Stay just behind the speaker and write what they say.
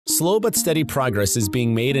Slow but steady progress is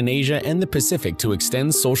being made in Asia and the Pacific to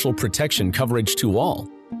extend social protection coverage to all,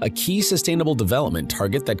 a key sustainable development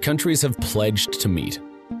target that countries have pledged to meet.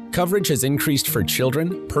 Coverage has increased for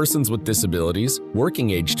children, persons with disabilities,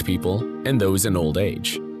 working-aged people, and those in old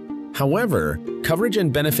age. However, coverage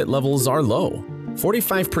and benefit levels are low.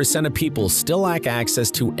 45% of people still lack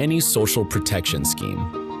access to any social protection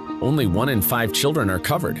scheme. Only 1 in 5 children are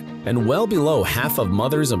covered, and well below half of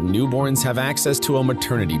mothers of newborns have access to a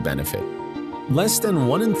maternity benefit. Less than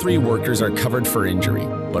 1 in 3 workers are covered for injury,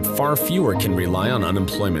 but far fewer can rely on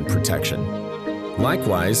unemployment protection.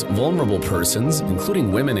 Likewise, vulnerable persons,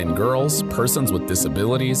 including women and girls, persons with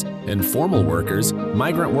disabilities, informal workers,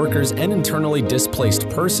 migrant workers, and internally displaced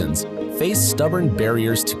persons, face stubborn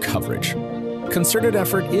barriers to coverage. Concerted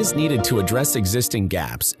effort is needed to address existing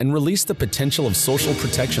gaps and release the potential of social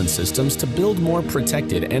protection systems to build more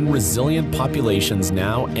protected and resilient populations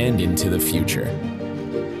now and into the future.